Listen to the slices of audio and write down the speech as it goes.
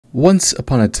Once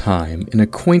upon a time, in a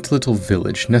quaint little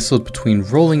village nestled between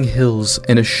rolling hills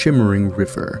and a shimmering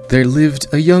river, there lived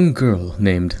a young girl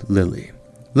named Lily.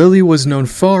 Lily was known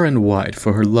far and wide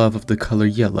for her love of the color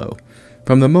yellow.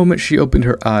 From the moment she opened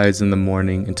her eyes in the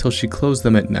morning until she closed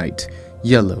them at night,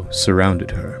 yellow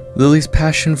surrounded her. Lily's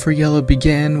passion for yellow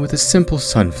began with a simple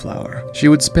sunflower. She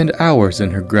would spend hours in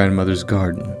her grandmother's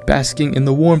garden, basking in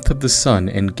the warmth of the sun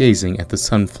and gazing at the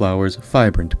sunflower's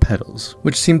vibrant petals,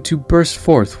 which seemed to burst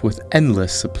forth with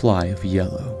endless supply of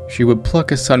yellow. She would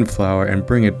pluck a sunflower and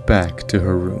bring it back to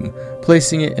her room,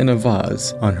 placing it in a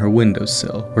vase on her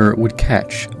windowsill where it would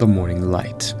catch the morning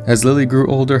light. As Lily grew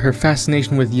older, her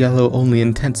fascination with yellow only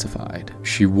intensified.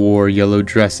 She wore yellow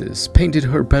dresses, painted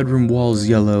her bedroom walls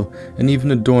yellow, and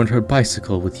even adorned her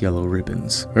bicycle with yellow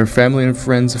ribbons. Her family and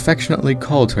friends affectionately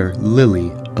called her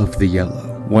Lily of the Yellow.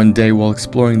 One day, while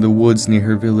exploring the woods near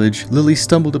her village, Lily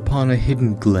stumbled upon a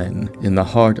hidden glen. In the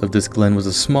heart of this glen was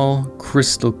a small,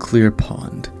 crystal-clear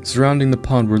pond. Surrounding the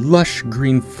pond were lush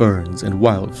green ferns and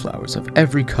wildflowers of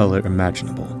every color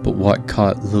imaginable. But what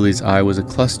caught Lily's eye was a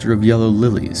cluster of yellow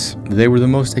lilies. They were the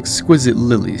most exquisite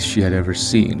lilies she had ever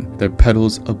seen, their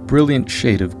petals a brilliant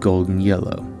shade of golden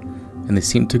yellow, and they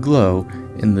seemed to glow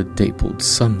in the dappled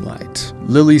sunlight.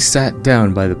 Lily sat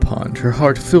down by the pond, her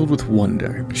heart filled with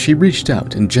wonder. She reached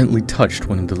out and gently touched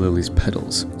one of the lily's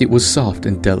petals. It was soft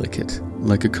and delicate,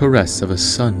 like a caress of a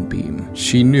sunbeam.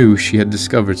 She knew she had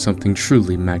discovered something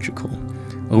truly magical.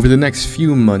 Over the next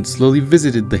few months, Lily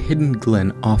visited the hidden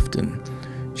glen often.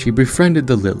 She befriended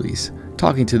the lilies,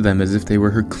 talking to them as if they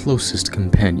were her closest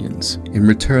companions. In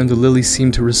return, the lilies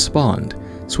seemed to respond,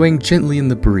 swaying gently in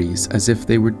the breeze as if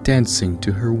they were dancing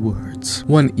to her words.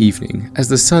 One evening, as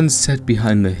the sun set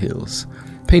behind the hills,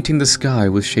 painting the sky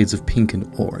with shades of pink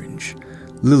and orange,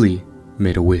 Lily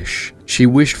made a wish. She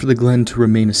wished for the glen to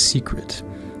remain a secret,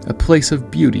 a place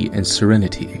of beauty and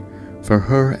serenity, for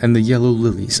her and the yellow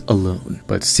lilies alone.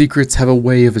 But secrets have a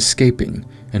way of escaping,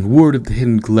 and word of the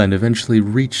hidden glen eventually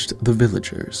reached the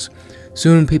villagers.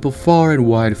 Soon people far and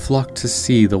wide flocked to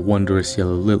see the wondrous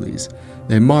yellow lilies.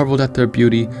 They marveled at their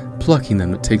beauty, plucking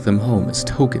them to take them home as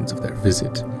tokens of their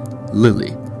visit.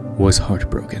 Lily was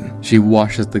heartbroken. She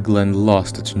watched as the glen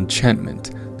lost its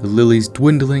enchantment, the lilies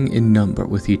dwindling in number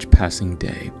with each passing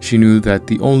day. She knew that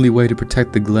the only way to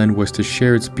protect the glen was to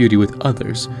share its beauty with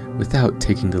others without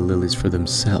taking the lilies for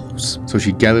themselves. So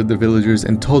she gathered the villagers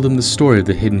and told them the story of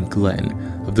the hidden glen,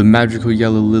 of the magical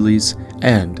yellow lilies,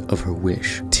 and of her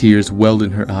wish. Tears welled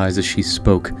in her eyes as she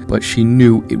spoke, but she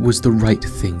knew it was the right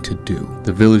thing to do.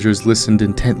 The villagers listened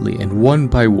intently, and one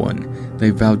by one,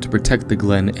 they vowed to protect the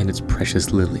glen and its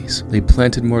precious lilies. They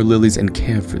planted more lilies and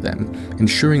cared for them,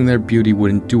 ensuring their beauty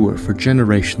would endure for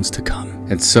generations to come.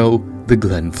 And so, the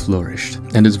glen flourished,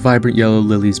 and its vibrant yellow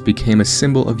lilies became a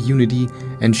symbol of unity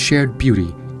and shared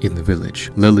beauty in the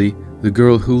village. Lily, the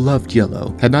girl who loved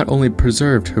yellow, had not only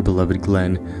preserved her beloved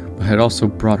glen, but had also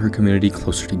brought her community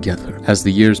closer together. As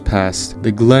the years passed,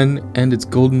 the glen and its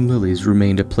golden lilies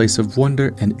remained a place of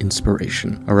wonder and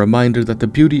inspiration, a reminder that the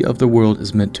beauty of the world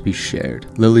is meant to be shared.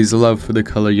 Lily's love for the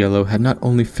color yellow had not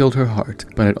only filled her heart,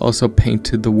 but had also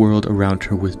painted the world around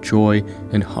her with joy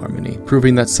and harmony,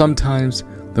 proving that sometimes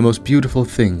the most beautiful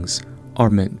things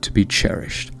are meant to be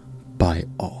cherished by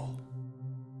all.